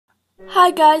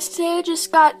Hi guys, today I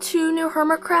just got two new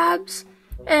hermit crabs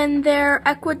and they're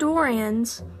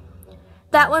Ecuadorians.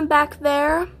 That one back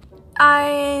there,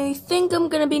 I think I'm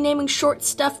going to be naming short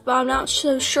stuff, but I'm not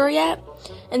so sure yet.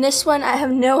 And this one, I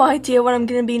have no idea what I'm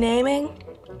going to be naming.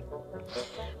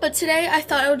 But today I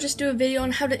thought I would just do a video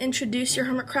on how to introduce your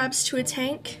hermit crabs to a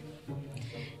tank.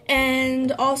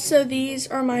 And also these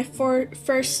are my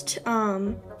first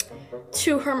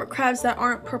two hermit crabs that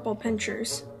aren't purple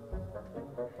pinchers.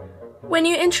 When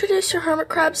you introduce your hermit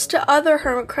crabs to other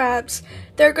hermit crabs,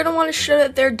 they're going to want to show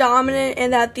that they're dominant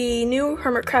and that the new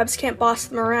hermit crabs can't boss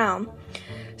them around.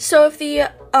 So if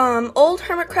the old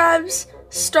hermit crabs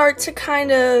start to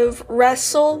kind of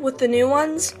wrestle with the new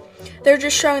ones, they're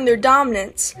just showing their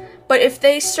dominance. But if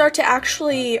they start to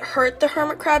actually hurt the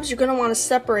hermit crabs, you're going to want to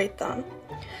separate them.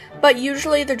 But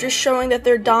usually they're just showing that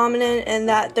they're dominant and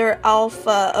that they're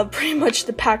alpha of pretty much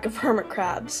the pack of hermit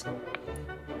crabs.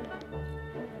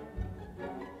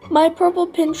 My purple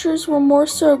pinchers were more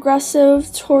so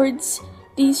aggressive towards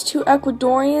these two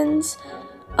Ecuadorians,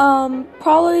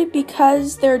 probably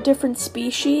because they're a different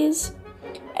species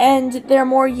and they're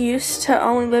more used to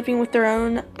only living with their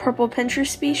own purple pincher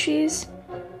species.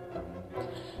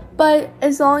 But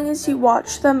as long as you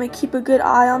watch them and keep a good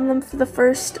eye on them for the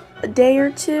first day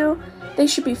or two, they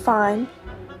should be fine.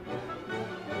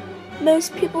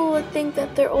 Most people would think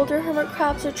that their older hermit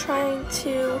crabs are trying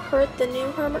to hurt the new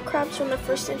hermit crabs when they're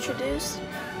first introduced,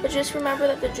 but just remember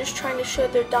that they're just trying to show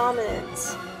their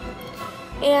dominance.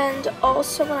 And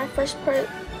also, when I first put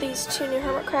these two new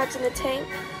hermit crabs in the tank,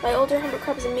 my older hermit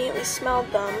crabs immediately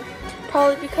smelled them,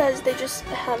 probably because they just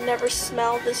have never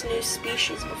smelled this new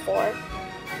species before,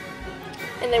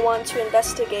 and they wanted to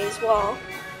investigate as well.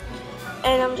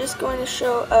 And I'm just going to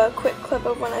show a quick clip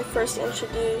of when I first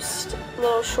introduced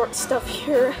little short stuff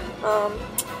here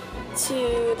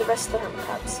to the rest of the hermit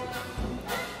crabs.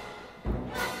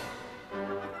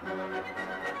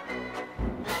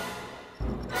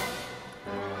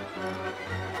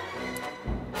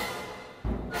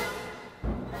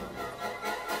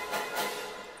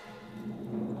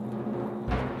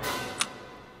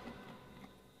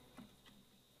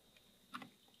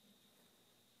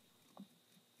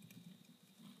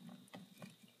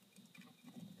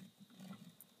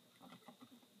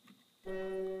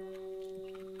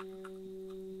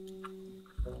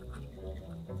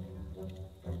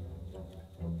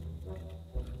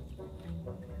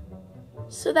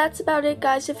 So that's about it,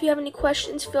 guys. If you have any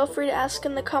questions, feel free to ask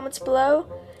in the comments below,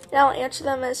 and I'll answer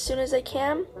them as soon as I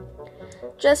can.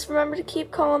 Just remember to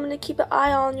keep calm and to keep an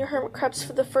eye on your hermit crabs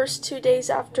for the first 2 days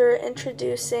after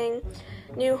introducing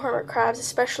new hermit crabs,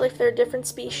 especially if they're different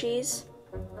species.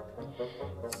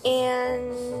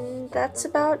 And that's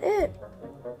about it.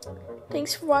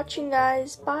 Thanks for watching,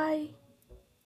 guys. Bye.